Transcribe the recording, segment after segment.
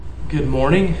Good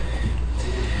morning.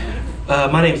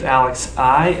 My name's Alex.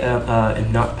 I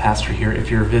am not pastor here if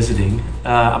you're visiting.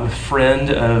 I'm a friend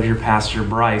of your pastor,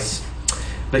 Bryce,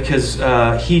 because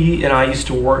he and I used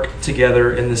to work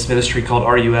together in this ministry called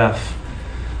RUF,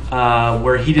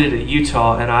 where he did it at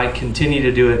Utah, and I continue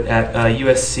to do it at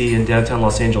USC in downtown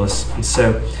Los Angeles. And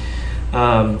so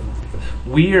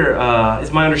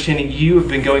it's my understanding you have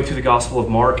been going through the Gospel of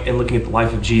Mark and looking at the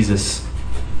life of Jesus.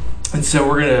 And so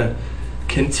we're going to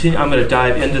continue. I'm going to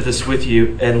dive into this with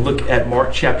you and look at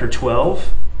Mark chapter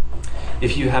 12.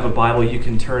 If you have a Bible, you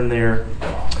can turn there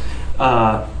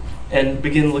and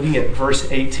begin looking at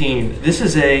verse 18. This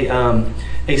is a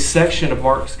section of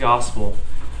Mark's Gospel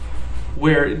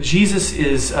where Jesus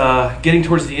is getting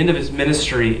towards the end of his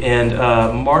ministry, and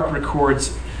Mark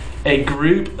records a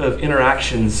group of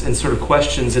interactions and sort of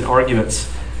questions and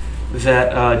arguments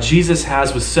that Jesus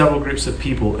has with several groups of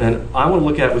people. And I want to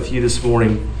look at with you this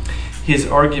morning his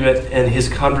argument and his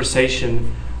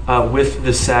conversation with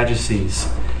the Sadducees.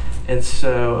 And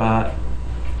so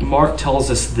Mark tells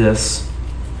us this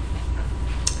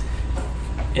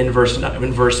in verse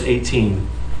 18.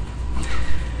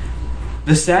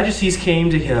 The Sadducees came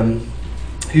to him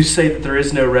who say that there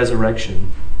is no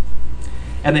resurrection.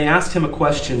 And they asked him a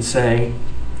question, saying,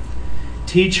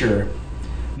 "Teacher,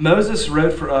 Moses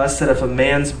wrote for us that if a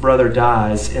man's brother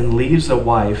dies and leaves a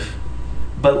wife,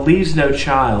 but leaves no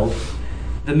child,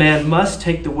 the man must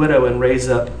take the widow and raise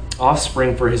up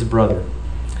offspring for his brother.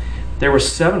 There were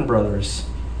 7 brothers.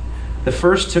 The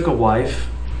first took a wife,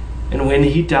 and when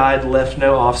he died, left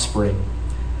no offspring.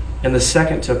 And the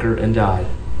second took her and died,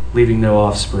 leaving no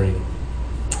offspring.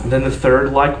 And then the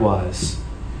third likewise.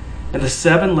 And the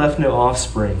 7 left no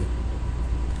offspring.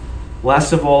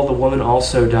 Last of all, the woman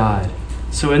also died.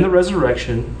 So in the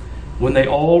resurrection, when they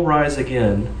all rise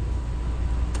again,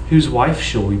 whose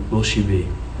wife will she be?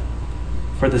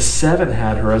 For the 7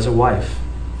 had her as a wife."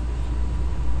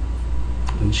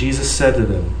 And Jesus said to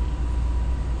them,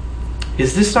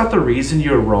 "Is this not the reason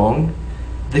you are wrong?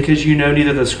 Because you know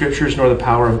neither the Scriptures nor the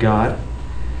power of God?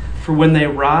 For when they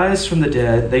rise from the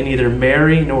dead, they neither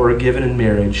marry nor are given in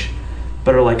marriage,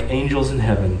 but are like angels in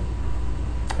heaven.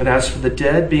 And as for the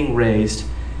dead being raised,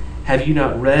 have you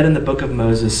not read in the book of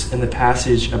Moses in the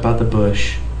passage about the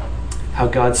bush, how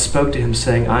God spoke to him,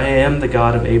 saying, I am the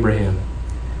God of Abraham,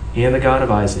 and the God of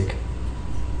Isaac,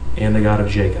 and the God of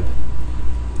Jacob.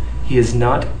 He is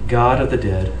not God of the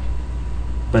dead,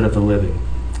 but of the living.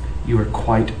 You are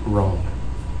quite wrong."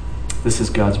 This is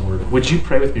God's word. Would you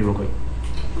pray with me real quick?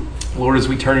 Lord, as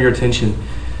we turn your attention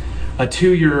to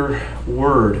your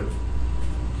word,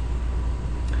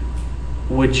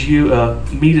 would you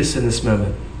meet us in this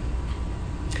moment?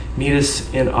 Meet us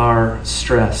in our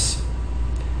stress.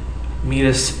 Meet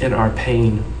us in our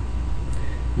pain.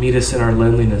 Meet us in our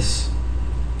loneliness.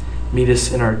 Meet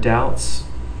us in our doubts,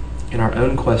 in our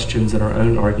own questions, and our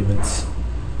own arguments.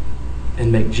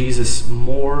 And make Jesus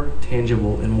more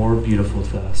tangible and more beautiful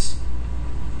to us.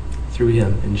 Through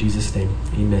him, in Jesus' name,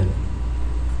 amen.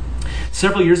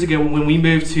 Several years ago, when we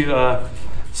moved to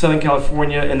Southern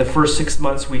California, in the first 6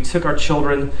 months, we took our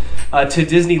children to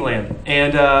Disneyland.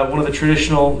 And one of the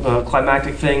traditional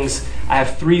climactic things, I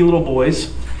have 3 little boys,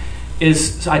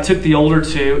 is I took the older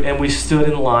 2 and we stood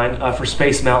in line for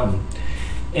Space Mountain.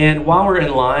 And while we're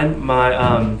in line,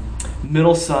 my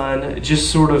middle son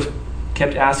just sort of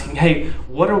kept asking, "Hey,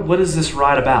 what is this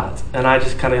ride about?" And I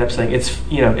just kind of kept saying,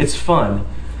 "It's fun.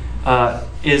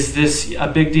 Is this a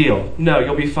big deal?" "No,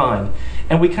 you'll be fine."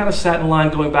 And we kind of sat in line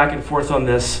going back and forth on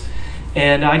this.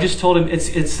 And I just told him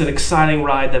it's an exciting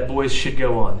ride that boys should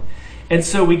go on. And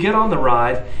so we get on the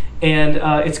ride, and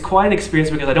it's quite an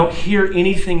experience because I don't hear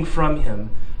anything from him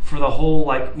for the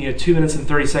whole 2 minutes and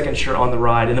 30 seconds you're on the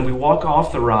ride. And then we walk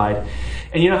off the ride.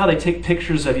 And you know how they take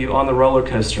pictures of you on the roller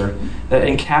coaster that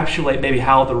encapsulate maybe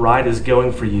how the ride is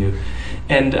going for you.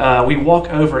 And we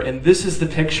walk over, and this is the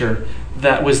picture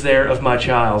that was there of my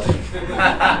child.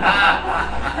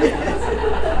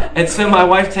 And so my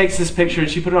wife takes this picture and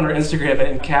she put it on her Instagram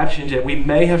and captioned it, "We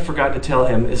may have forgotten to tell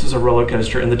him this was a roller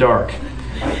coaster in the dark."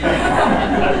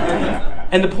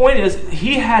 And the point is,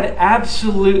 he had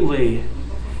absolutely,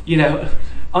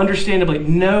 understandably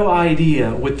no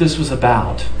idea what this was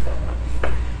about.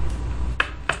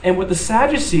 And what the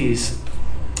Sadducees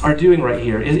are doing right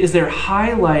here is they're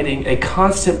highlighting a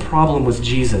constant problem with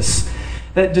Jesus.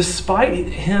 That despite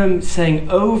him saying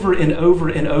over and over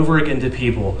and over again to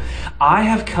people, "I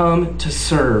have come to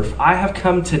serve, I have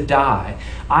come to die,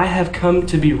 I have come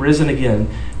to be risen again,"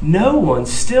 no one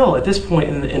still at this point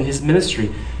in his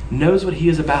ministry knows what he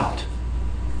is about.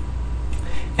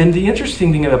 And the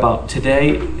interesting thing about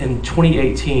today in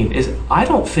 2018 is I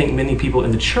don't think many people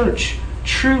in the church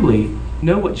truly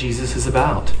know what Jesus is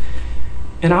about.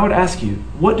 And I would ask you,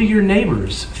 what do your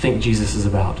neighbors think Jesus is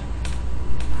about?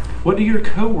 What do your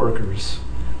coworkers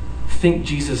think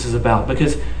Jesus is about?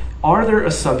 Because are there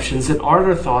assumptions and are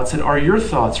there thoughts and are your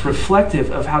thoughts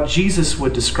reflective of how Jesus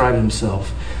would describe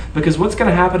himself? Because what's going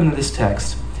to happen in this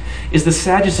text is the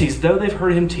Sadducees, though they've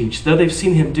heard him teach, though they've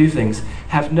seen him do things,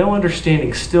 have no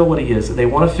understanding still what he is. They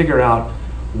want to figure out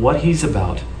what he's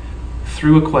about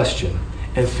through a question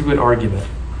and through an argument.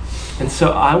 And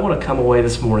so I want to come away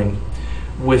this morning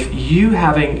with you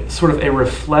having sort of a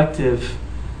reflective,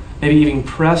 maybe even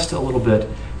pressed a little bit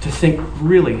to think,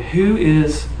 really, who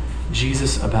is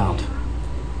Jesus about?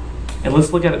 And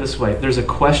let's look at it this way. There's a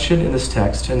question in this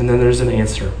text, and then there's an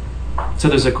answer. So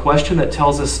there's a question that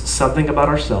tells us something about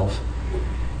ourselves,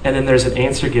 and then there's an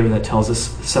answer given that tells us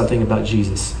something about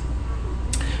Jesus.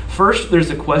 First,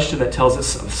 there's a question that tells us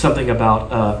something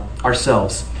about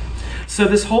ourselves. So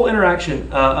this whole interaction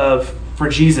for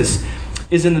Jesus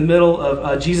is in the middle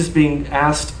of Jesus being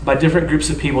asked by different groups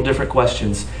of people different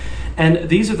questions. And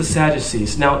these are the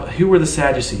Sadducees. Now, who were the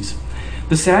Sadducees?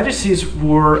 The Sadducees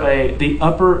were the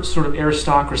upper sort of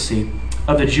aristocracy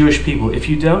of the Jewish people. If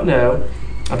you don't know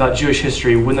about Jewish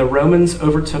history, when the Romans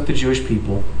overtook the Jewish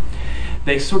people,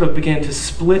 they sort of began to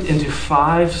split into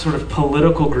 5 sort of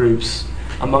political groups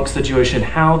amongst the Jewish and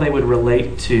how they would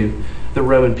relate to the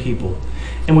Roman people.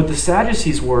 And what the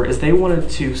Sadducees were is they wanted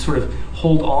to sort of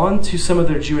hold on to some of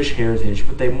their Jewish heritage,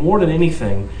 but they more than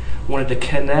anything wanted to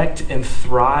connect and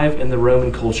thrive in the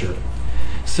Roman culture.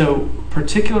 So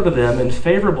particular to them and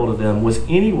favorable to them was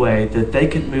any way that they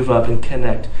could move up and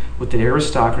connect with the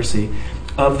aristocracy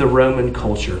of the Roman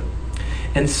culture.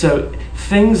 And so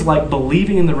things like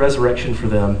believing in the resurrection for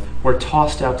them were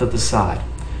tossed out to the side.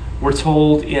 We're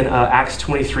told in Acts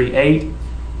 23:8,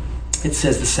 it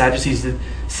says the Sadducees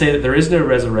say that there is no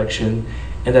resurrection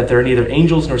and that there are neither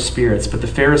angels nor spirits, but the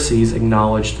Pharisees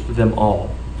acknowledged them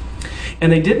all.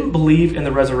 And they didn't believe in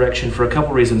the resurrection for a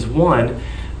couple reasons. One,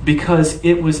 because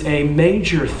it was a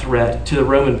major threat to the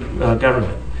Roman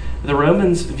government. The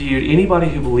Romans viewed anybody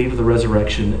who believed in the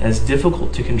resurrection as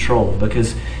difficult to control,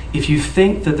 because if you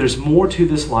think that there's more to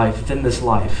this life than this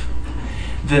life,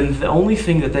 then the only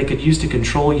thing that they could use to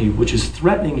control you, which is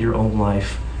threatening your own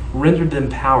life, rendered them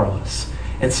powerless.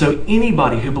 And so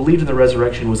anybody who believed in the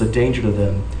resurrection was a danger to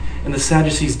them. And the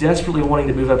Sadducees, desperately wanting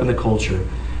to move up in the culture,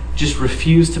 just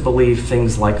refused to believe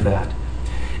things like that.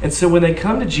 And so when they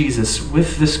come to Jesus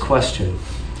with this question,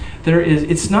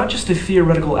 it's not just a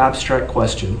theoretical abstract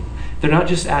question. They're not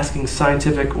just asking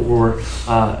scientific or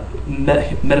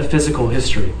metaphysical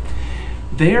history.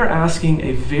 They are asking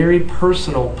a very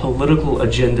personal political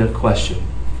agenda question.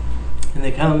 And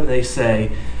they come and they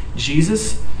say,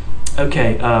 Jesus,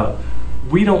 okay,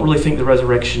 we don't really think the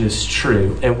resurrection is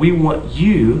true, and we want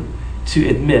you to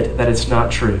admit that it's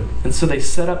not true. And so they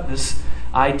set up this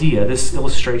idea, this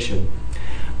illustration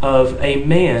of a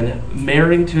man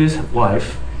marrying to his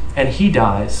wife, and he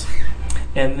dies,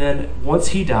 and then once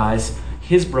he dies,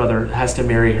 his brother has to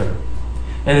marry her.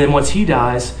 And then once he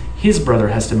dies, his brother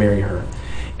has to marry her.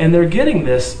 And they're getting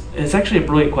this, it's actually a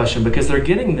brilliant question, because they're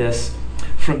getting this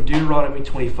from Deuteronomy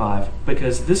 25,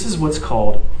 because this is what's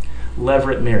called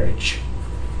levirate marriage.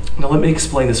 Now let me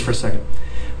explain this for a second.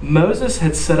 Moses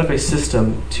had set up a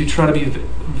system to try to be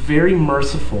very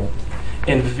merciful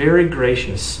and very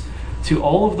gracious to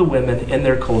all of the women in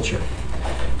their culture.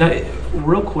 Now,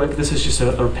 real quick, this is just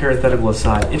a parenthetical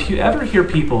aside. If you ever hear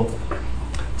people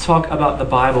talk about the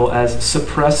Bible as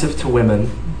suppressive to women,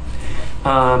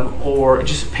 or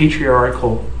just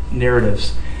patriarchal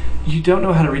narratives, you don't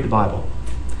know how to read the Bible.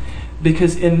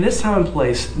 Because in this time and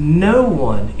place, no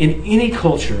one in any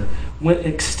culture went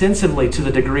extensively to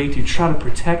the degree to try to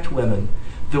protect women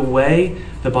the way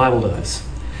the Bible does.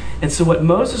 And so what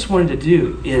Moses wanted to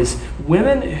do is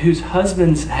women whose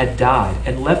husbands had died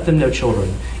and left them no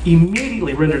children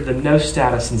immediately rendered them no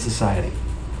status in society.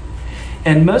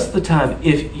 And most of the time,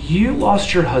 if you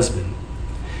lost your husband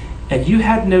and you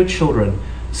had no children,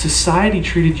 society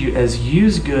treated you as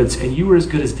used goods and you were as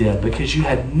good as dead, because you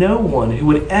had no one who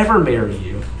would ever marry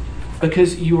you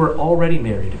because you were already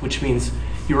married, which means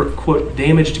you were, quote,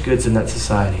 damaged goods in that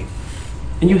society.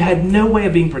 And you had no way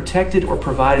of being protected or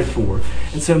provided for.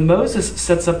 And so Moses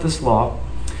sets up this law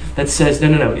that says,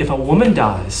 no, if a woman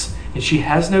dies and she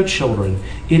has no children,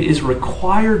 it is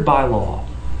required by law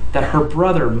that her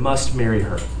brother must marry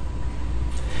her.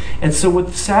 And so what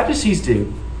the Sadducees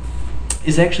do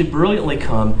is actually brilliantly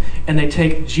come and they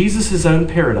take Jesus' own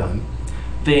paradigm,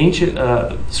 the ancient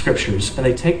scriptures, and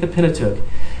they take the Pentateuch,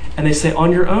 And they say,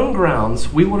 on your own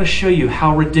grounds, we want to show you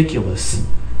how ridiculous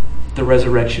the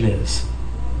resurrection is.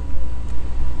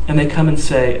 And they come and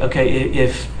say, okay,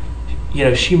 if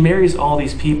she marries all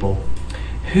these people,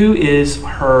 who is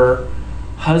her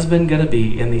husband going to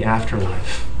be in the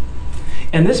afterlife?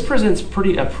 And this presents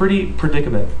a pretty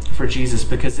predicament for Jesus,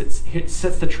 because it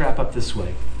sets the trap up this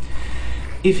way.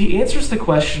 If he answers the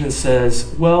question and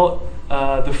says, well,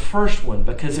 the first one,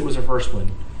 because it was her first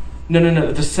one.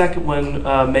 No, the second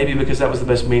one, maybe because that was the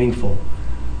most meaningful.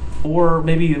 Or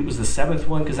maybe it was the seventh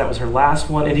one because that was her last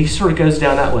one. And he sort of goes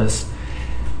down that list.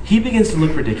 He begins to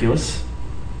look ridiculous.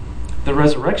 The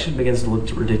resurrection begins to look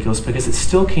ridiculous because it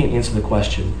still can't answer the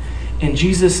question. And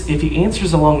Jesus, if he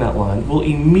answers along that line, will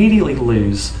immediately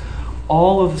lose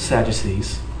all of the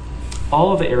Sadducees,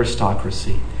 all of the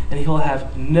aristocracy, and he'll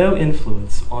have no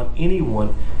influence on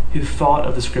anyone who thought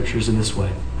of the scriptures in this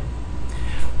way.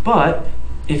 But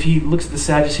if he looks at the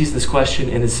Sadducees in this question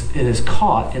and is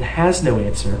caught and has no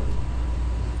answer,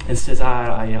 and says,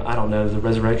 I don't know, the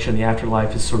resurrection, the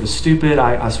afterlife is sort of stupid,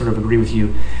 I sort of agree with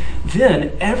you,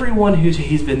 then everyone who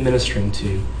he's been ministering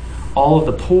to, all of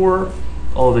the poor,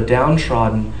 all of the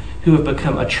downtrodden, who have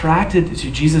become attracted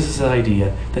to Jesus'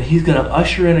 idea that he's going to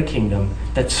usher in a kingdom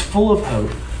that's full of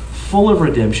hope, full of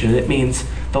redemption. It means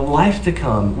the life to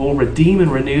come will redeem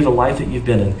and renew the life that you've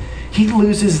been in. He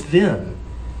loses them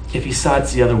if he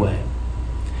sides the other way.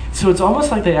 So it's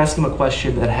almost like they ask him a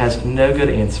question that has no good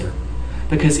answer.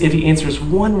 Because if he answers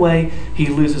one way, he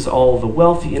loses all of the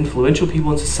wealthy, influential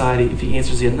people in society. If he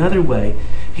answers the another way,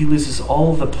 he loses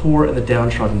all of the poor and the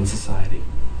downtrodden in society.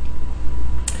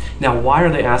 Now, why are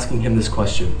they asking him this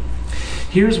question?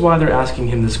 Here's why they're asking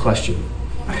him this question.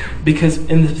 Because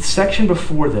in the section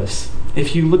before this,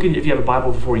 if you have a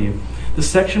Bible before you, the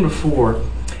section before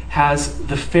has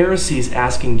the Pharisees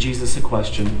asking Jesus a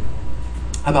question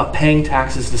about paying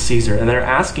taxes to Caesar. And they're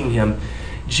asking him,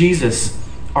 Jesus,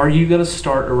 are you going to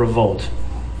start a revolt?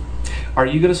 Are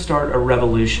you going to start a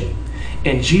revolution?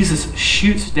 And Jesus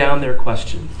shoots down their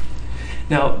question.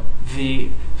 Now, the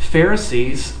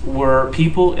Pharisees were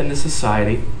people in the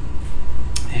society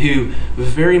who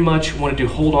very much wanted to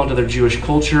hold on to their Jewish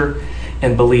culture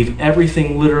and believe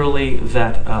everything literally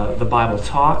that the Bible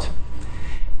taught.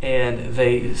 And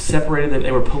they separated them.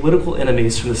 They were political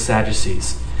enemies from the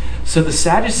Sadducees. So the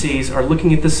Sadducees are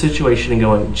looking at this situation and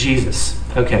going, Jesus,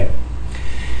 okay.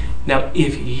 Now,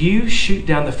 if you shoot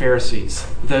down the Pharisees,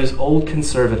 those old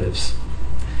conservatives,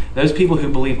 those people who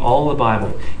believe all of the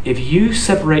Bible, if you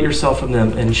separate yourself from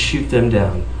them and shoot them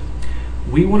down,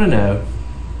 we want to know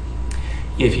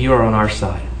if you are on our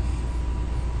side.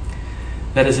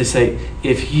 That is to say,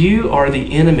 if you are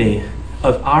the enemy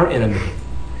of our enemy,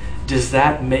 does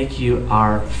that make you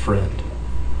our friend?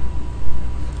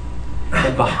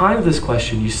 And behind this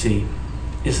question, you see,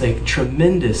 is a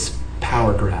tremendous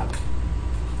power grab.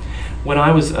 When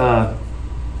I was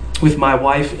with my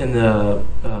wife in the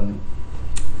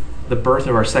birth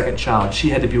of our second child, she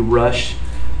had to be rushed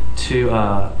to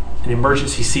an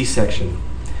emergency C-section.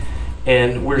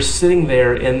 And we're sitting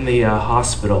there in the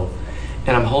hospital,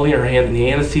 and I'm holding her hand, and the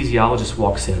anesthesiologist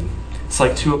walks in. It's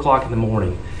like 2 o'clock in the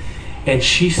morning. And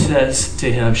she says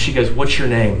to him, she goes, "What's your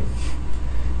name?"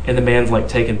 And the man's like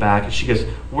taken back, and she goes,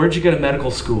 "Where'd you go to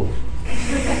medical school?"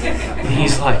 And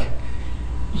he's like,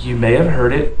 "You may have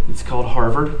heard it. It's called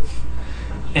Harvard."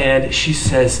 And she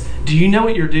says, "Do you know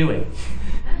what you're doing?"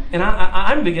 And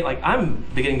I'm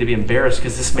beginning to be embarrassed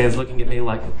because this man's looking at me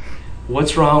like,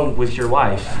 "What's wrong with your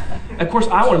wife?" Of course,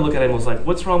 I want to look at him and was like,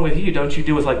 "What's wrong with you? Don't you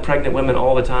deal with like pregnant women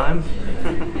all the time?"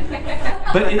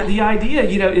 But the idea,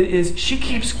 is she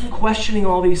keeps questioning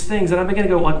all these things, and I begin to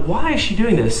go like, "Why is she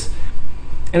doing this?"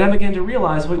 And I began to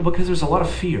realize, because there's a lot of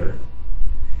fear.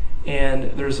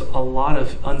 And there's a lot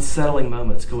of unsettling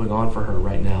moments going on for her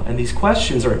right now. And these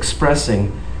questions are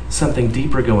expressing something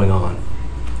deeper going on.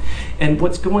 And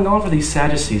what's going on for these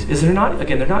Sadducees is they're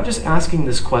not just asking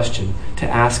this question to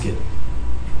ask it.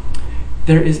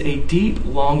 There is a deep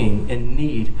longing and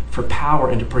need for power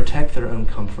and to protect their own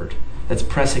comfort that's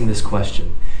pressing this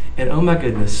question. And oh my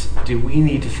goodness, do we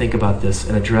need to think about this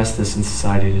and address this in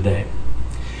society today?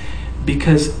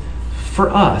 Because for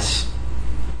us,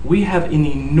 we have an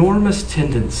enormous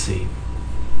tendency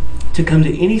to come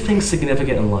to anything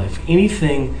significant in life,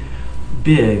 anything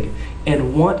big,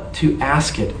 and want to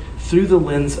ask it through the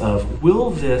lens of, will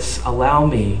this allow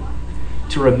me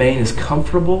to remain as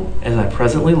comfortable as I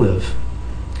presently live?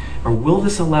 Or will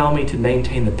this allow me to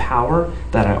maintain the power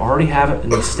that I already have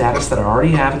and the status that I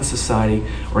already have in society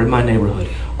or in my neighborhood?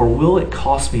 Or will it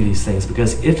cost me these things?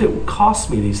 Because if it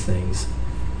costs me these things,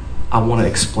 I want to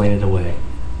explain it away.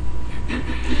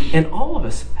 And all of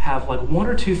us have like one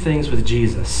or two things with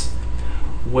Jesus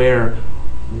where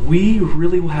we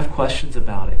really will have questions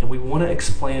about it and we want to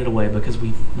explain it away because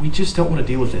we just don't want to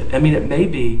deal with it. I mean, it may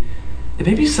be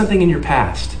something in your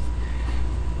past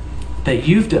that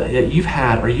you've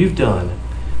had or you've done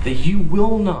that you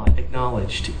will not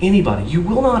acknowledge to anybody. You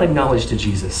will not acknowledge to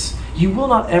Jesus. You will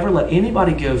not ever let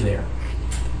anybody go there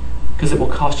because it will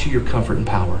cost you your comfort and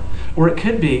power. Or it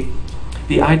could be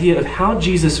the idea of how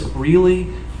Jesus really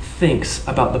thinks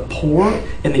about the poor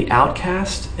and the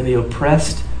outcast and the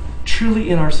oppressed truly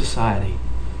in our society.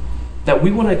 That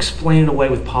we want to explain it away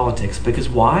with politics. Because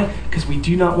why? Because we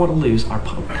do not want to lose our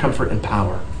comfort and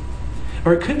power.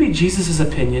 Or it could be Jesus'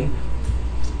 opinion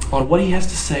on what he has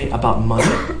to say about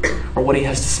money or what he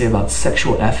has to say about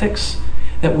sexual ethics,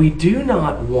 that we do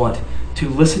not want to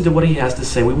listen to what he has to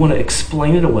say. We want to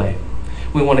explain it away.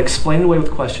 We want to explain it away with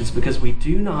questions because we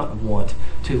do not want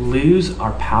to lose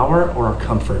our power or our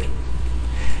comfort.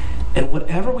 And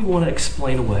whatever we want to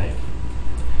explain away,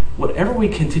 whatever we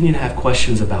continue to have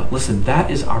questions about, listen,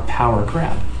 that is our power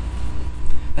grab.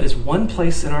 That is one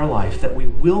place in our life that we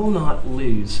will not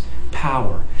lose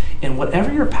power. And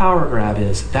whatever your power grab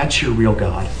is, that's your real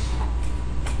God.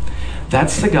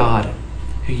 That's the God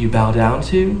who you bow down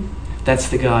to. That's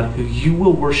the God who you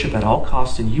will worship at all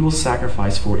costs and you will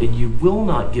sacrifice for, and you will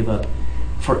not give up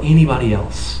for anybody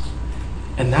else.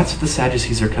 And that's what the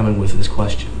Sadducees are coming with this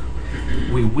question.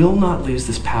 We will not lose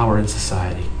this power in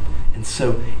society. And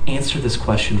so answer this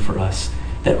question for us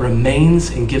that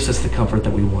remains and gives us the comfort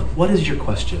that we want. What is your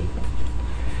question?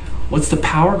 What's the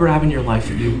power grab in your life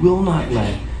that you will not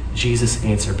let Jesus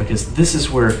answer? Because this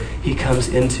is where he comes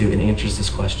into and answers this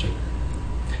question.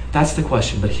 That's the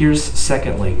question. But here's,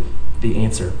 secondly, the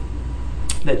answer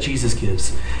that Jesus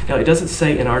gives. Now, it doesn't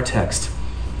say in our text,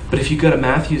 but if you go to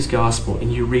Matthew's gospel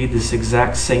and you read this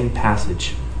exact same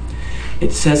passage,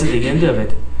 it says at the end of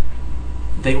it,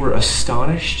 they were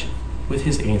astonished with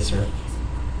his answer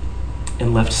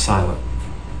and left silent.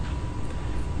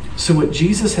 So what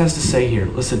Jesus has to say here,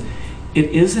 listen, it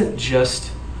isn't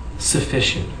just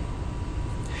sufficient.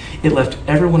 It left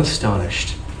everyone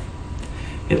astonished.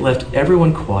 It left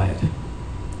everyone quiet.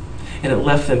 And it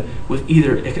left them with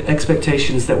either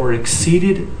expectations that were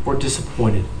exceeded or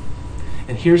disappointed.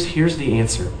 And here's the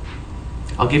answer.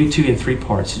 I'll give it to you in three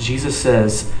parts. Jesus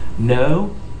says,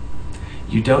 no,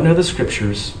 you don't know the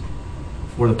scriptures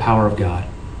or the power of God.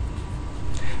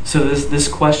 So this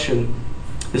question,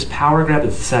 this power grab that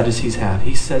the Sadducees have,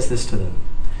 he says this to them.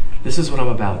 This is what I'm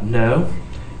about. No,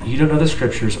 you don't know the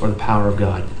scriptures or the power of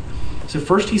God. So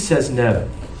first he says no.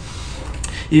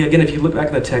 Again, if you look back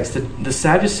in the text, the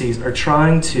Sadducees are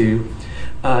trying to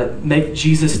make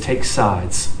Jesus take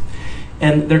sides.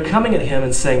 And they're coming at him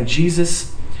and saying,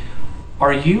 Jesus,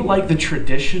 are you like the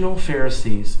traditional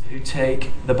Pharisees who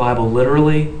take the Bible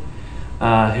literally,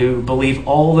 who believe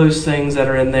all those things that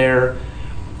are in there?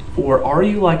 Or are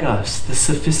you like us, the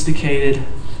sophisticated,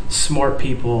 smart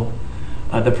people,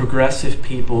 the progressive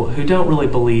people who don't really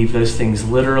believe those things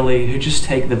literally, who just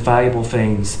take the valuable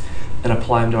things and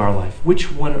apply them to our life?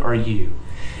 Which one are you?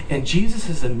 And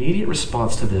Jesus' immediate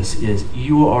response to this is,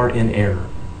 you are in error.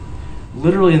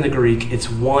 Literally in the Greek, it's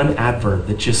one adverb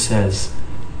that just says,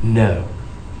 no.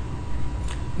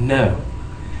 No.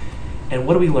 And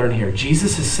what do we learn here?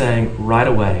 Jesus is saying right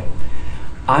away,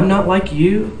 I'm not like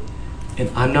you, and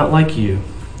I'm not like you,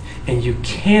 and you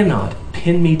cannot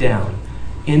pin me down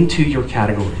into your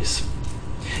categories.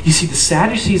 You see, the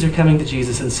Sadducees are coming to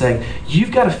Jesus and saying,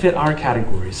 you've got to fit our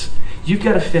categories. You've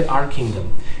got to fit our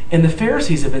kingdom. And the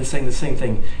Pharisees have been saying the same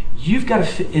thing. You've got to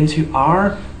fit into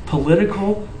our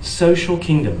political, social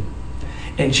kingdom.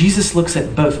 And Jesus looks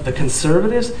at both the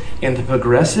conservatives and the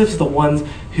progressives, the ones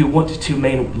who want to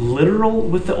remain literal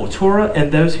with the Torah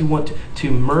and those who want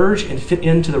to merge and fit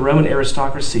into the Roman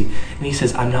aristocracy. And he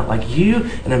says, I'm not like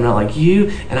you, and I'm not like you,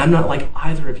 and I'm not like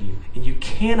either of you. And you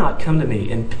cannot come to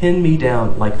me and pin me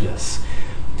down like this.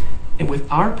 And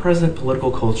with our present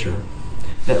political culture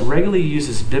that regularly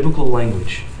uses biblical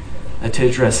language to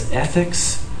address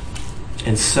ethics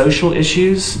and social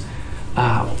issues,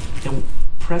 and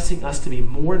pressing us to be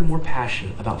more and more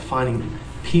passionate about finding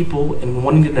people and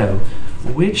wanting to know,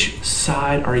 which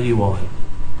side are you on?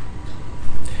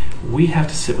 We have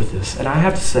to sit with this. And I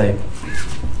have to say,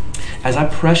 as I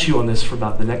press you on this for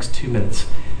about the next 2 minutes,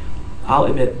 I'll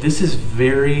admit this is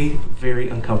very, very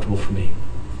uncomfortable for me.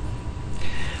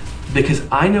 Because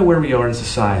I know where we are in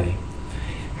society.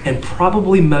 And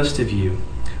probably most of you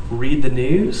read the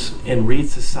news and read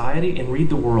society and read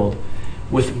the world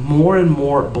with more and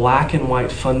more black and white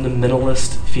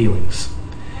fundamentalist feelings.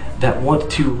 that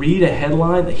want to read a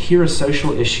headline, that hear a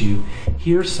social issue,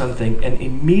 hear something, and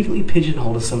immediately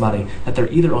pigeonhole to somebody that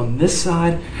they're either on this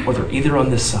side or they're either on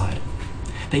this side.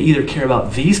 They either care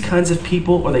about these kinds of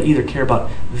people or they either care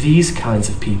about these kinds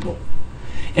of people.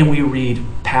 And we read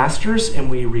pastors and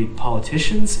we read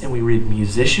politicians and we read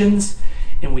musicians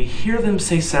and we hear them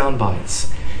say sound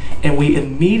bites. And we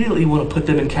immediately want to put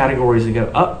them in categories and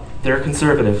go, oh, they're a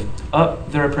conservative. Oh,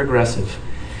 they're a progressive.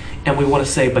 And we want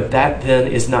to say, but that then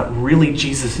is not really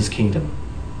Jesus' kingdom.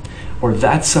 Or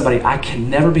that's somebody I can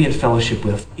never be in fellowship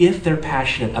with if they're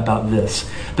passionate about this.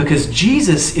 Because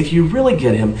Jesus, if you really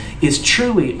get him, is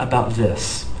truly about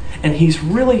this. And he's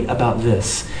really about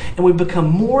this. And we become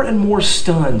more and more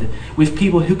stunned with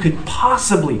people who could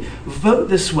possibly vote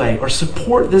this way or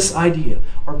support this idea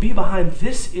or be behind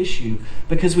this issue,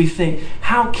 because we think,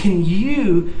 how can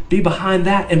you be behind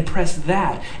that and press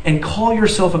that and call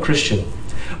yourself a Christian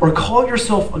or call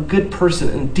yourself a good person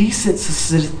and decent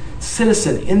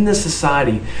citizen in this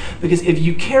society? Because if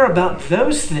you care about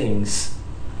those things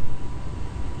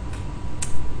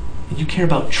and you care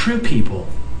about true people,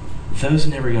 those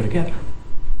never go together.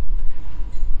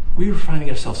 We were finding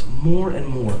ourselves more and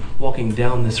more walking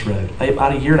down this road.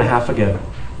 About a year and a half ago,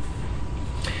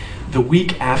 the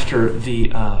week after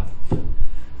the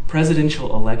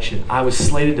presidential election, I was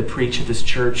slated to preach at this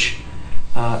church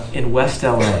in West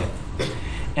LA.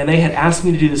 And they had asked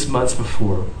me to do this months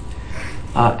before,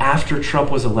 after Trump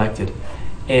was elected.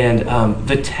 And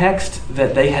the text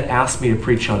that they had asked me to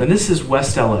preach on, and this is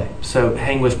West LA, so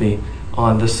hang with me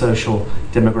on the social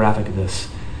demographic of this.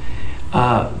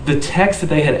 The text that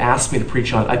they had asked me to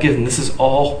preach on, again, this is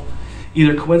all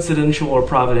either coincidental or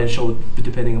providential,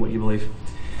 depending on what you believe,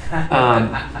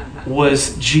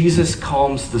 was Jesus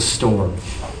calms the storm.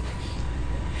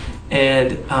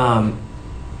 And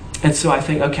so I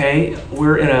think, okay,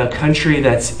 we're in a country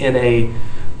that's in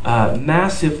a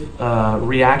massive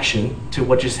reaction to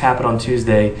what just happened on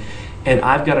Tuesday, and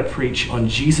I've got to preach on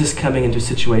Jesus coming into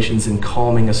situations and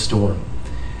calming a storm.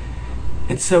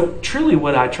 And so truly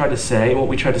what I tried to say, and what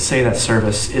we tried to say in that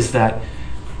service, is that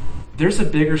there's a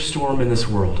bigger storm in this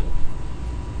world.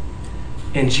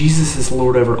 And Jesus is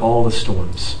Lord over all the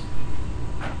storms.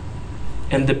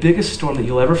 And the biggest storm that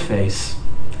you'll ever face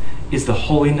is the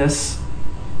holiness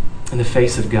and the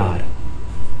face of God.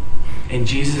 And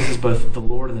Jesus is both the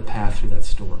Lord and the path through that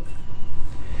storm.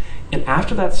 And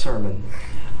after that sermon,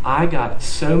 I got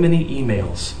so many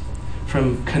emails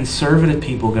from conservative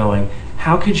people going,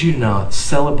 how could you not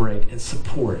celebrate and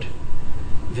support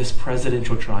this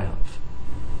presidential triumph?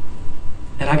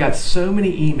 And I got so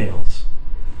many emails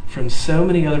from so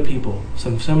many other people,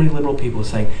 so many liberal people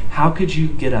saying, how could you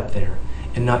get up there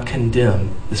and not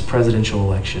condemn this presidential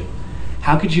election?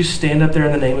 How could you stand up there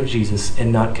in the name of Jesus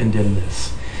and not condemn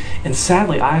this? And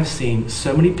sadly, I have seen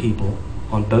so many people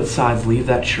on both sides leave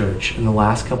that church in the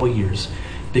last couple of years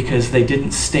because they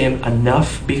didn't stand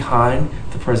enough behind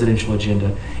the presidential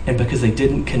agenda and because they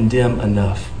didn't condemn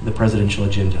enough the presidential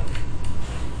agenda.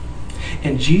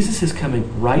 And Jesus is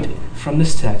coming right from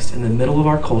this text in the middle of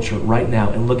our culture right now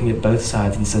and looking at both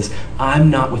sides and says, I'm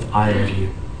not with either of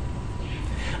you.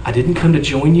 I didn't come to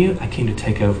join you, I came to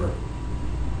take over.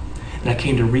 And I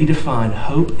came to redefine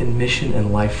hope and mission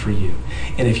and life for you.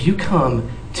 And if you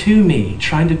come to me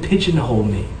trying to pigeonhole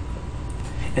me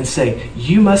and say,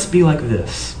 you must be like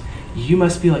this, you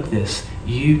must be like this,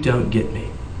 you don't get me.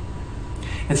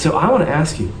 And so I want to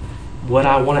ask you what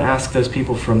I want to ask those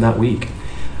people from that week.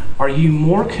 Are you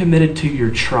more committed to your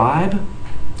tribe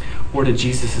or to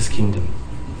Jesus' kingdom?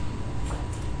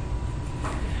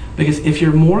 Because if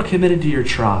you're more committed to your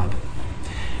tribe,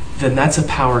 then that's a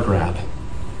power grab.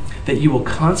 That you will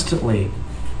constantly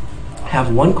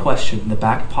have one question in the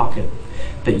back pocket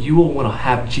that you will want to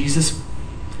have Jesus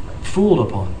fooled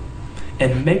upon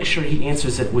and make sure he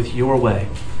answers it with your way.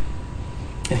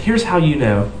 And here's how you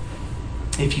know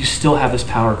if you still have this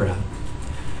power grab.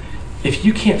 If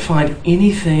you can't find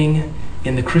anything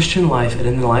in the Christian life and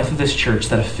in the life of this church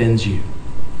that offends you,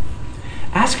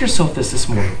 ask yourself this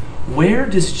morning. Where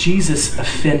does Jesus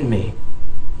offend me?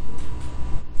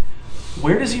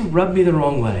 Where does he rub me the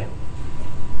wrong way?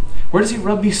 Where does he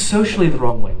rub me socially the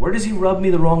wrong way? Where does he rub me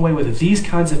the wrong way with these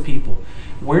kinds of people?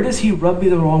 Where does he rub me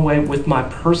the wrong way with my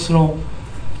personal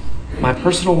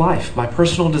life, my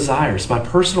personal desires, my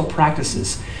personal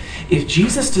practices? If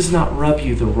Jesus does not rub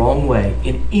you the wrong way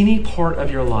in any part of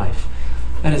your life,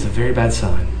 that is a very bad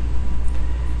sign.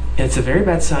 And it's a very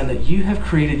bad sign that you have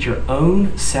created your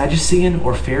own Sadducean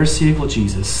or Pharisaical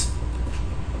Jesus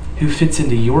who fits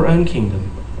into your own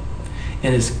kingdom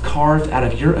and is carved out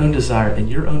of your own desire and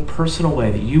your own personal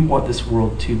way that you want this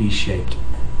world to be shaped.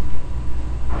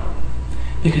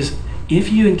 Because if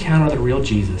you encounter the real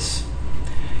Jesus,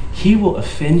 he will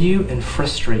offend you and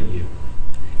frustrate you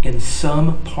in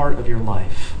some part of your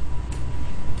life.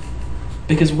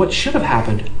 Because what should have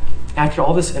happened after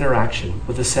all this interaction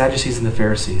with the Sadducees and the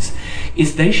Pharisees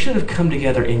is they should have come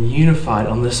together and unified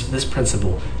on this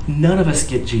principle. None of us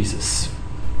get Jesus.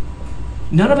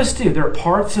 None of us do. There are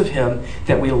parts of him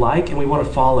that we like and we want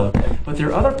to follow, but there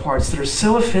are other parts that are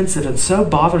so offensive and so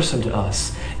bothersome to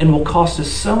us and will cost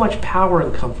us so much power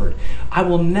and comfort. I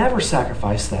will never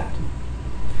sacrifice that.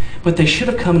 But they should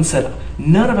have come and said,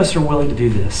 none of us are willing to do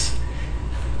this,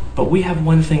 but we have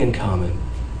one thing in common.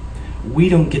 We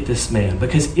don't get this man.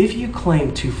 Because if you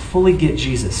claim to fully get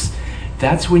Jesus,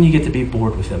 that's when you get to be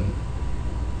bored with him.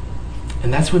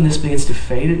 And that's when this begins to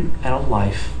fade out of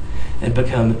life and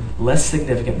become less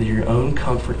significant than your own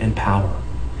comfort and power.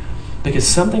 Because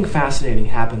something fascinating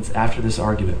happens after this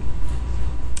argument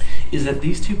is that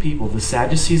these two people, the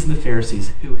Sadducees and the Pharisees,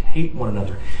 who hate one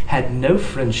another, had no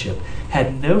friendship,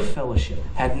 had no fellowship,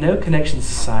 had no connection to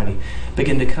society,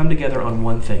 begin to come together on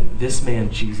one thing. This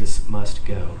man, Jesus, must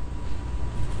go.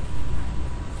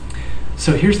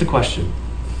 So here's the question.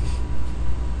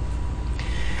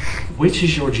 Which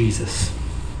is your Jesus?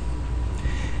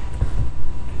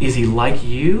 Is he like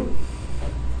you?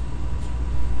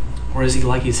 Or is he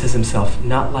like he says himself,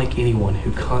 not like anyone,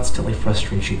 who constantly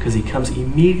frustrates you? Because he comes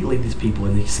immediately to these people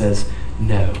and he says,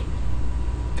 no.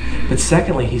 But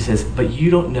secondly, he says, but you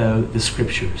don't know the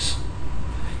scriptures.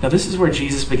 Now this is where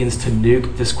Jesus begins to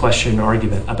nuke this question and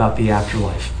argument about the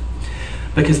afterlife.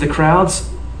 Because the crowds,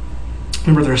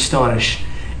 remember, they're astonished.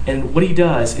 And what he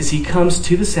does is he comes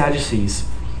to the Sadducees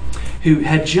who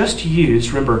had just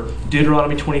used, remember,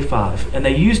 Deuteronomy 25. And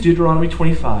they used Deuteronomy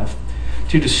 25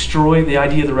 to destroy the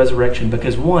idea of the resurrection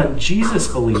because, one, Jesus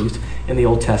believed in the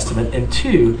Old Testament, and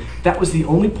two, that was the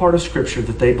only part of Scripture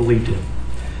that they believed in.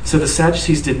 So the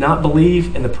Sadducees did not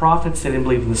believe in the prophets, they didn't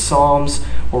believe in the Psalms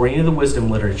or any of the wisdom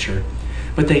literature,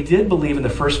 but they did believe in the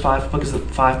first five books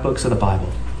of the Bible.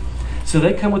 So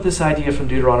they come with this idea from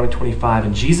Deuteronomy 25,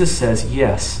 and Jesus says,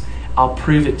 yes, I'll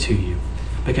prove it to you.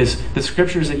 Because the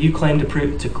scriptures that you claim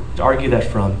to argue that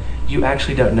from, you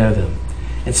actually don't know them.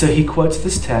 And so he quotes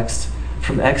this text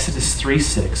from Exodus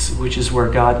 3:6, which is where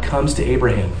God comes to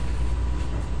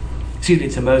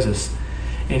to Moses,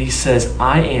 and he says,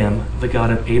 I am the God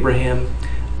of Abraham,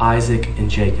 Isaac, and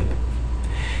Jacob.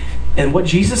 And what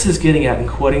Jesus is getting at in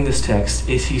quoting this text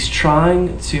is he's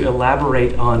trying to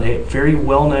elaborate on a very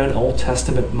well-known Old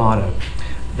Testament motto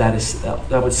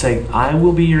that would say, I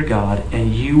will be your God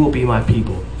and you will be my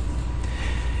people.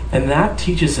 And that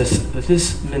teaches us that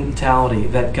this mentality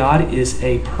that God is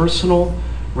a personal,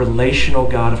 relational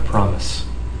God of promise.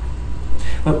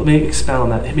 Let me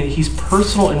expound on that. I mean, he's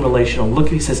personal and relational. Look,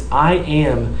 he says, I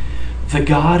am the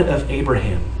God of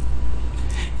Abraham.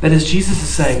 That is, Jesus is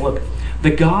saying, look, the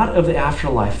God of the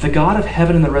afterlife, the God of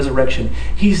heaven and the resurrection,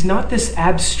 he's not this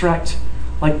abstract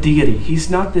like deity. He's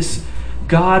not this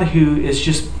God who is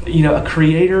just, a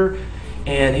creator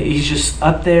and he's just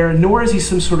up there, nor is he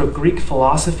some sort of Greek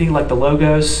philosophy like the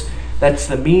Logos. That's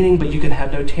the meaning, but you can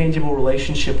have no tangible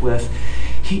relationship with.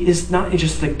 He is not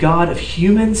just the God of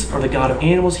humans or the God of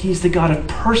animals. He's the God of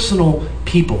personal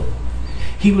people.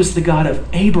 He was the God of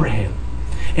Abraham,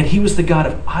 and he was the God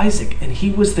of Isaac, and he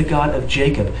was the God of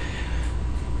Jacob,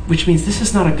 which means this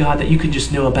is not a God that you can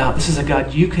just know about. This is a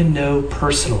God you can know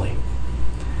personally.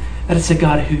 That it's a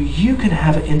God who you can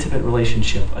have an intimate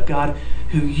relationship, a God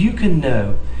who you can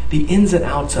know the ins and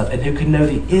outs of, and who can know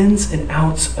the ins and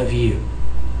outs of you.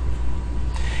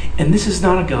 And this is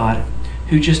not a God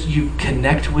who just you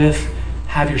connect with,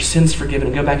 have your sins forgiven,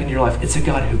 and go back into your life. It's a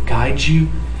God who guides you,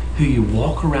 who you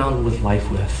walk around with life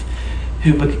with,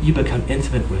 who you become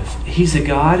intimate with. He's a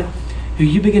God who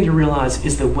you begin to realize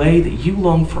is the way that you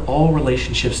long for all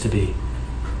relationships to be.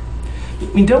 I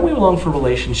mean, don't we long for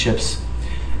relationships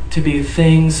to be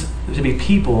things, to be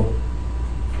people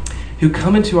who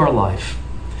come into our life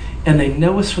and they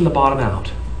know us from the bottom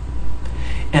out,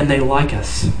 and they like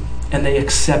us, and they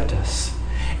accept us,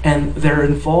 and they're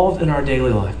involved in our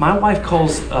daily life. My wife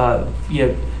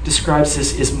describes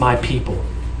this as my people.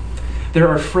 There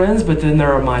are friends, but then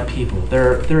there are my people.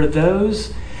 There are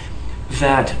those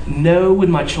that know when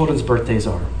my children's birthdays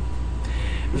are.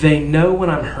 They know when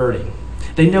I'm hurting.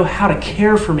 They know how to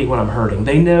care for me when I'm hurting.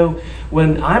 They know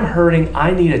when I'm hurting,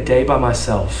 I need a day by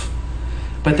myself.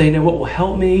 But they know what will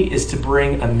help me is to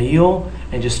bring a meal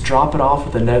and just drop it off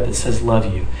with a note that says,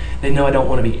 love you. They know I don't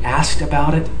want to be asked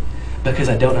about it because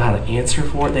I don't know how to answer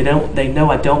for it. They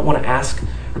know I don't want to ask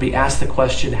or be asked the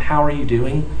question, how are you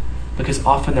doing? Because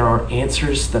often there aren't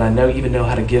answers that I even know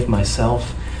how to give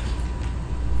myself.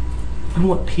 We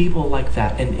want people like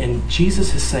that. And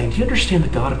Jesus is saying, do you understand the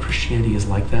God of Christianity is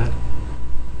like that?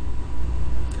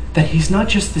 That he's not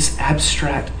just this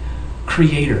abstract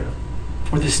creator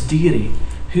or this deity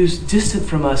who's distant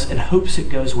from us and hopes it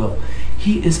goes well.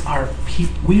 He is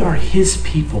we are his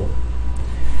people.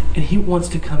 And he wants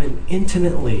to come in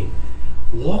intimately,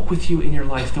 walk with you in your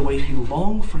life the way you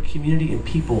long for community and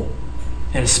people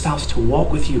and a spouse to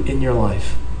walk with you in your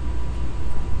life.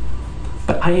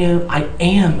 But I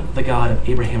am the God of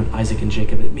Abraham and Isaac and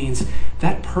Jacob. It means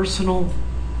that personal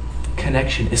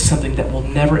connection is something that will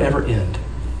never, ever end.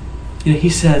 He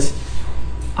says,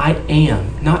 I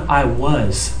am, not I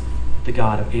was, the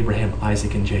God of Abraham,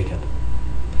 Isaac, and Jacob.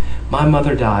 My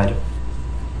mother died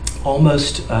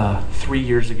almost 3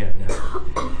 years ago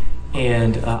now.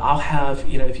 And I'll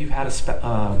have, if you've had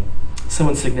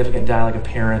someone significant die, like a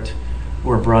parent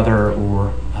or a brother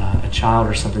or a child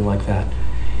or something like that,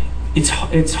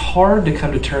 it's hard to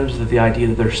come to terms with the idea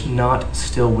that they're not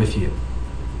still with you.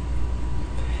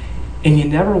 And you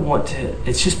never want to,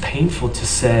 it's just painful to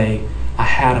say, I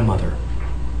had a mother.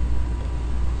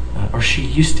 Or she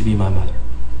used to be my mother.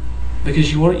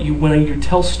 Because when you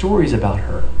tell stories about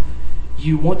her,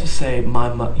 you want to say,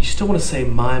 you still want to say,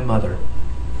 my mother,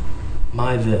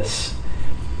 my this.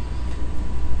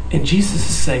 And Jesus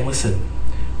is saying, listen,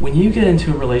 when you get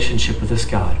into a relationship with this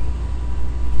God,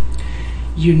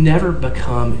 you never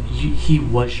become, he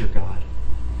was your God.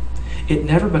 It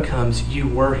never becomes, you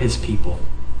were his people.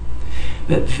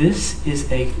 That this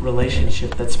is a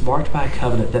relationship that's marked by a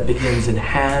covenant that begins and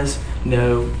has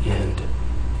no end.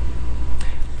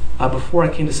 Before I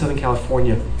came to Southern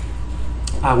California,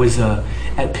 I was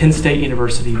at Penn State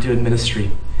University doing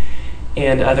ministry.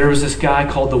 And there was this guy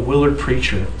called the Willard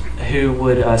Preacher who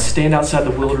would stand outside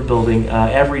the Willard building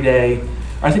every day,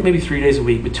 or I think maybe 3 days a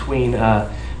week, between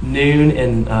noon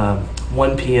and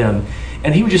 1 p.m.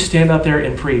 And he would just stand out there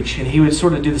and preach. And he would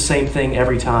sort of do the same thing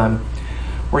every time,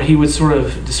 where he would sort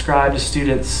of describe to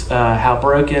students how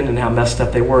broken and how messed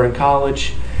up they were in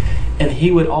college. And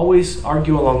he would always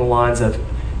argue along the lines of,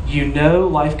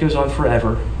 life goes on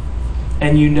forever,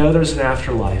 and there's an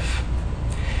afterlife.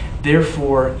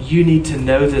 Therefore, you need to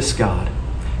know this God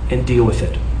and deal with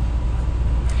it.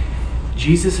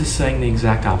 Jesus is saying the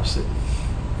exact opposite.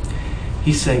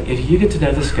 He's saying, if you get to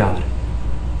know this God,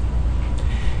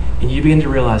 and you begin to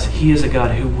realize he is a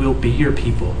God who will be your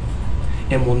people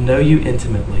and will know you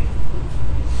intimately,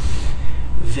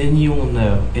 then you will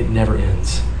know it never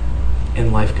ends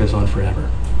and life goes on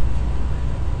forever.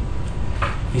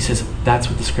 He says that's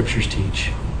what the scriptures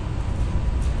teach.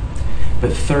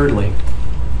 But thirdly,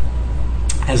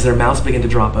 as their mouths begin to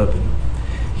drop open,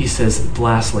 he says,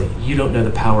 lastly, you don't know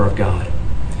the power of God.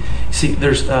 See,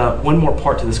 there's one more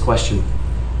part to this question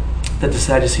that the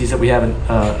Sadducees that we haven't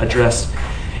addressed,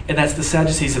 and that's the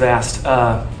Sadducees have asked,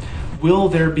 will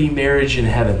there be marriage in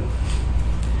heaven?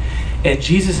 And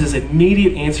Jesus'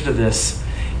 immediate answer to this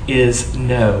is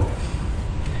no.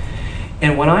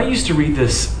 And when I used to read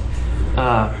this,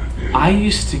 I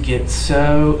used to get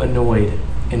so annoyed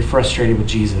and frustrated with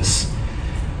Jesus,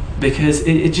 because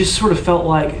it just sort of felt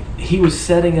like he was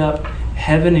setting up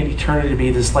heaven and eternity to be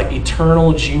this like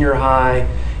eternal junior high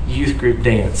youth group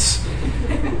dance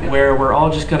where we're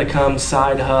all just going to come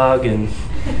side hug and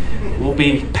we'll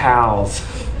be pals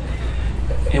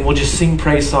and we'll just sing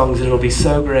praise songs and it'll be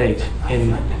so great.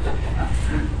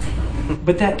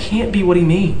 But that can't be what he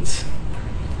means,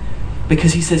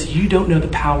 because he says you don't know the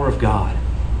power of God,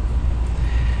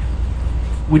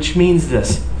 which means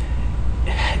this: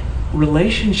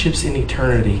 relationships in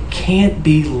eternity can't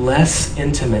be less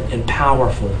intimate and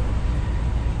powerful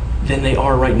than they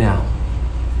are right now.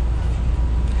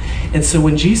 And so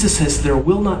when Jesus says there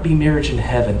will not be marriage in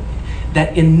heaven,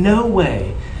 that in no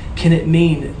way can it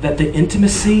mean that the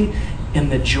intimacy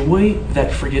and the joy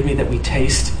that, that we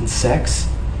taste in sex,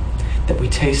 that we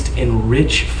taste in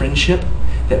rich friendship,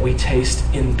 that we taste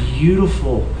in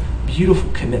beautiful,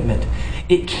 beautiful commitment,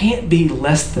 it can't be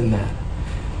less than that.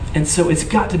 And so it's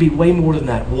got to be way more than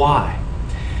that. Why?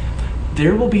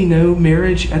 There will be no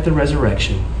marriage at the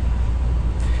resurrection,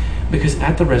 because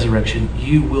at the resurrection,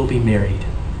 you will be married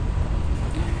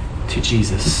to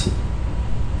Jesus.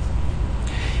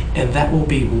 And that will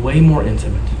be way more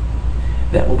intimate.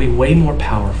 That will be way more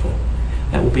powerful.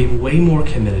 That will be way more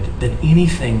committed than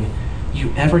anything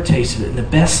you ever tasted in the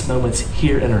best moments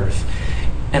here on earth.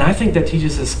 And I think that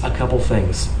teaches us a couple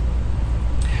things.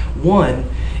 One,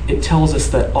 it tells us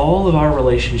that all of our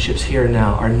relationships here and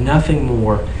now are nothing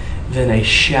more than a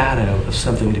shadow of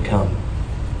something to come.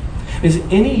 Is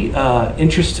any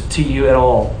interest to you at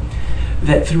all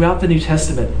that throughout the New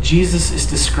Testament, Jesus is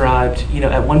described,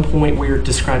 at one point we're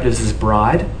described as his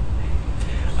bride,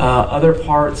 Other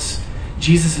parts,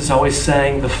 Jesus is always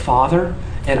saying the Father,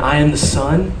 and I am the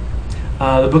Son.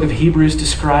 The book of Hebrews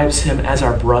describes him as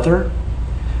our brother.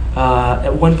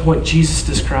 At one point, Jesus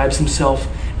describes himself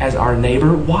as our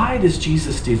neighbor. Why does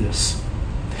Jesus do this?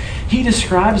 He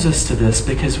describes us to this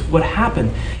because what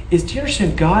happened is, do you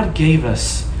understand, God gave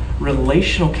us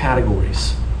relational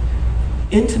categories,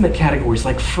 intimate categories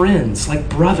like friends, like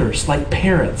brothers, like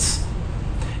parents,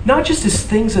 not just as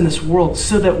things in this world,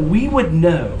 so that we would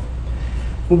know,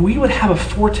 we would have a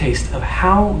foretaste of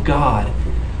how God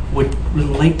would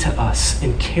relate to us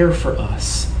and care for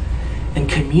us and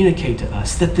communicate to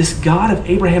us. That this God of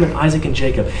Abraham and Isaac and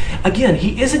Jacob, again,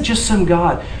 he isn't just some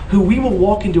God who we will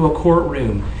walk into a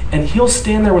courtroom and he'll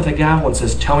stand there with a gavel and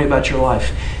says, tell me about your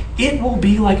life. It will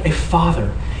be like a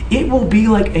father. It will be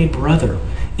like a brother.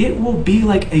 It will be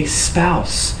like a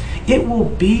spouse. It will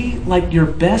be like your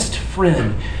best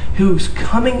friend who's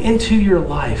coming into your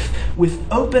life with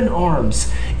open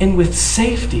arms and with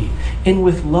safety and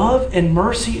with love and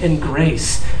mercy and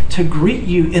grace to greet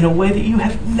you in a way that you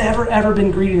have never, ever been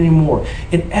greeted anymore.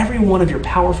 And every one of your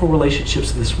powerful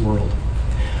relationships in this world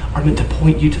are meant to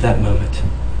point you to that moment,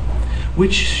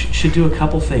 which should do a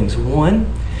couple things.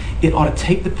 One, it ought to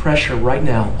take the pressure right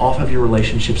now off of your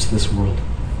relationships in this world.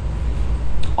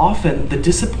 Often, the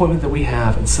disappointment that we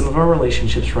have in some of our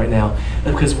relationships right now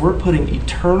is because we're putting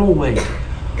eternal weight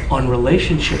on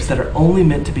relationships that are only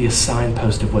meant to be a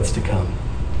signpost of what's to come.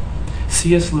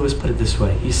 C.S. Lewis put it this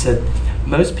way. He said,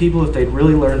 most people, if they'd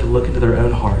really learned to look into their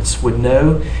own hearts, would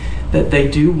know that they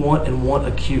do want and want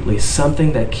acutely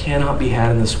something that cannot be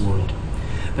had in this world.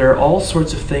 There are all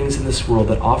sorts of things in this world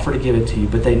that offer to give it to you,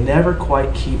 but they never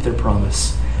quite keep their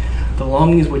promise. The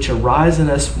longings which arise in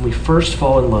us when we first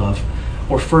fall in love,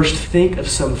 or first think of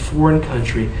some foreign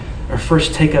country, or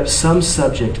first take up some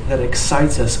subject that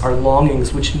excites us, are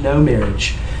longings which no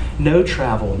marriage, no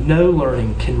travel, no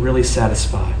learning can really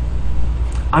satisfy.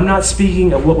 I'm not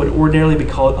speaking of what would ordinarily be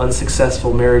called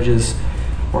unsuccessful marriages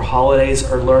or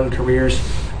holidays or learned careers.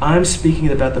 I'm speaking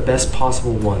about the best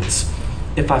possible ones.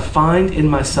 If I find in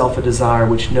myself a desire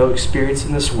which no experience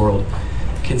in this world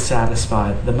can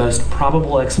satisfy, the most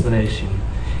probable explanation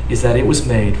is that it was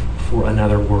made for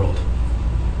another world.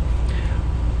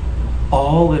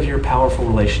 All of your powerful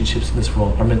relationships in this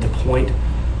world are meant to point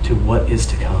to what is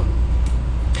to come.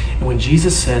 And when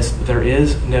Jesus says there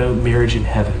is no marriage in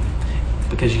heaven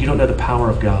because you don't know the power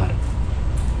of God,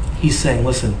 he's saying,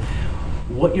 listen,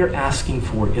 what you're asking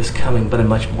for is coming, but in a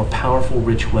much more powerful,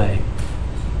 rich way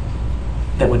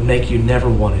that would make you never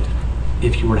want it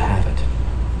if you were to have it.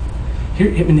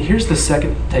 Here's the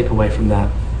second takeaway from that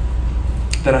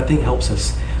I think helps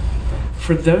us.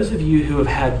 For those of you who have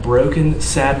had broken,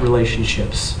 sad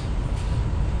relationships,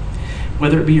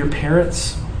 whether it be your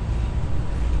parents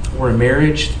or a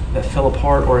marriage that fell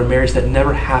apart or a marriage that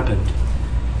never happened,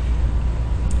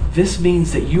 this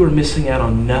means that you are missing out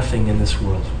on nothing in this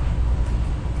world.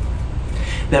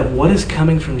 That what is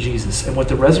coming from Jesus and what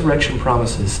the resurrection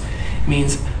promises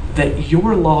means that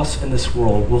your loss in this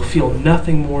world will feel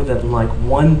nothing more than like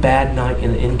one bad night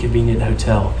in an inconvenient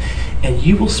hotel. And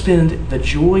you will spend the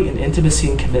joy and intimacy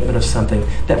and commitment of something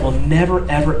that will never,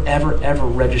 ever, ever, ever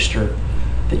register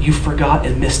that you forgot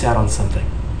and missed out on something.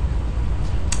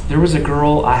 There was a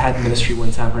girl I had in ministry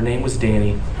one time. Her name was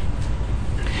Danny.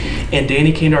 And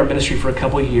Danny came to our ministry for a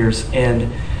couple of years.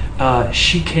 And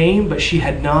she came, but she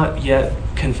had not yet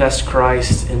confessed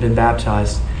Christ and been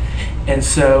baptized. And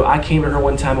so I came to her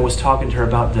one time and was talking to her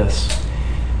about this.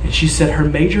 And she said her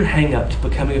major hang-up to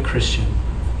becoming a Christian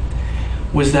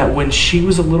was that when she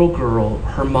was a little girl,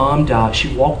 her mom died.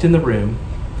 She walked in the room,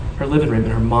 her living room,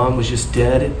 and her mom was just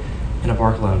dead in a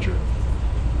bark lounger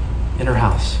in her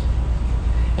house.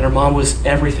 And her mom was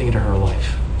everything to her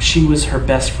life. She was her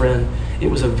best friend. It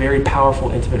was a very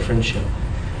powerful, intimate friendship.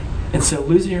 And so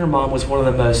losing her mom was one of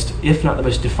the most, if not the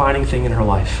most defining thing in her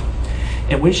life.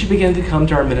 And when she began to come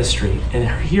to our ministry and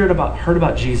heard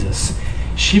about Jesus,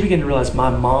 she began to realize my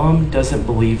mom doesn't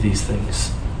believe these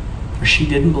things. Or she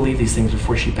didn't believe these things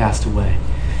before she passed away.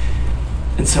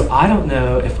 And so I don't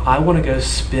know if I want to go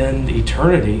spend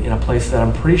eternity in a place that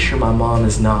I'm pretty sure my mom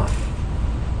is not.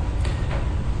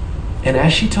 And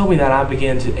as she told me that, I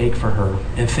began to ache for her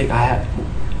and think,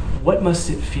 what must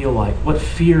it feel like? What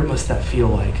fear must that feel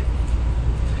like?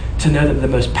 To know that the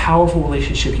most powerful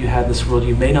relationship you have in this world,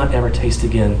 you may not ever taste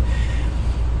again.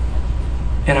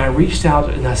 And I reached out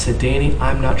and I said, Danny,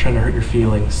 I'm not trying to hurt your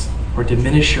feelings or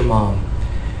diminish your mom.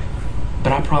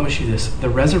 But I promise you this, the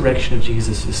resurrection of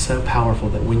Jesus is so powerful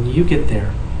that when you get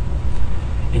there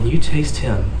and you taste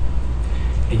him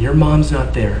and your mom's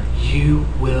not there, you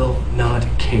will not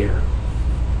care.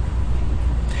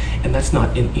 And that's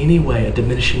not in any way a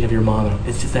diminishing of your mom.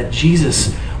 It's just that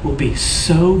Jesus will be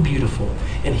so beautiful,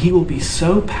 and he will be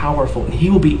so powerful, and he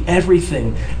will be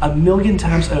everything 1,000,000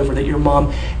 times over that your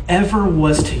mom ever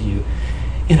was to you,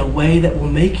 in a way that will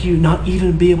make you not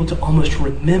even be able to almost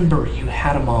remember you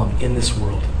had a mom in this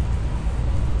world.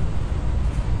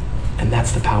 And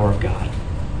that's the power of God.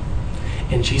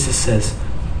 And Jesus says,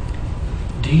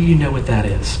 do you know what that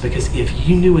is? Because if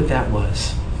you knew what that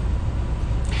was,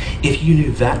 if you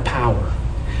knew that power,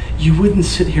 you wouldn't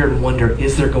sit here and wonder,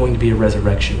 is there going to be a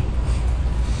resurrection?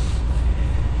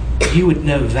 You would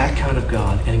know that kind of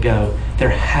God and go, there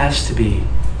has to be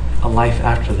a life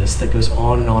after this that goes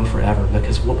on and on forever,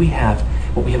 because what we have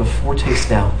a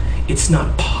foretaste now, it's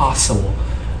not possible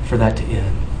for that to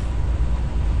end.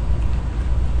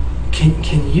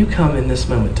 Can you come in this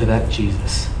moment to that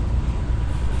Jesus?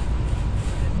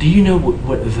 Do you know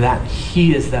what that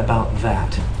he is about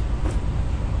that?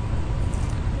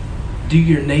 Do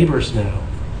your neighbors know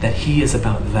that he is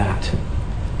about that?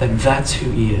 That that's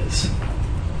who he is?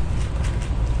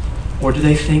 Or do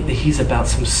they think that he's about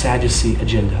some Sadducee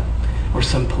agenda or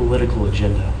some political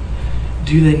agenda?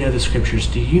 Do they know the scriptures?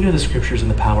 Do you know the scriptures and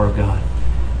the power of God?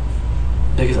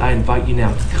 Because I invite you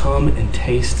now to come and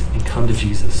taste and come to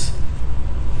Jesus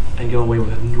and go away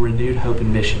with renewed hope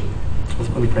and mission.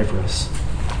 Let me pray for us.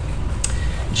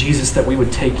 Jesus, that we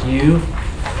would take you.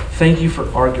 Thank you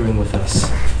for arguing with us,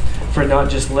 for not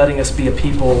just letting us be a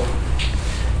people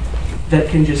that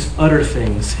can just utter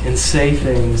things and say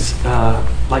things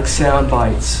like sound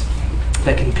bites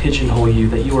that can pigeonhole you,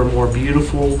 that you are more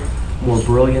beautiful, more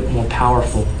brilliant, more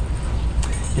powerful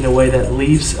in a way that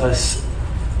leaves us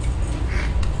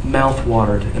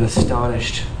mouth-watered and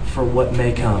astonished for what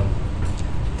may come.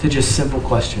 To just simple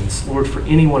questions. Lord, for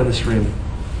anyone in this room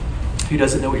who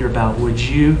doesn't know what you're about, would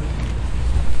you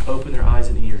open their eyes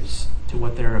and ears to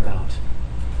what they're about,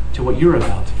 to what you're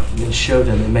about, and show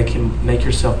them and make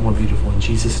yourself more beautiful. In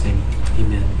Jesus' name,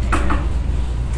 amen.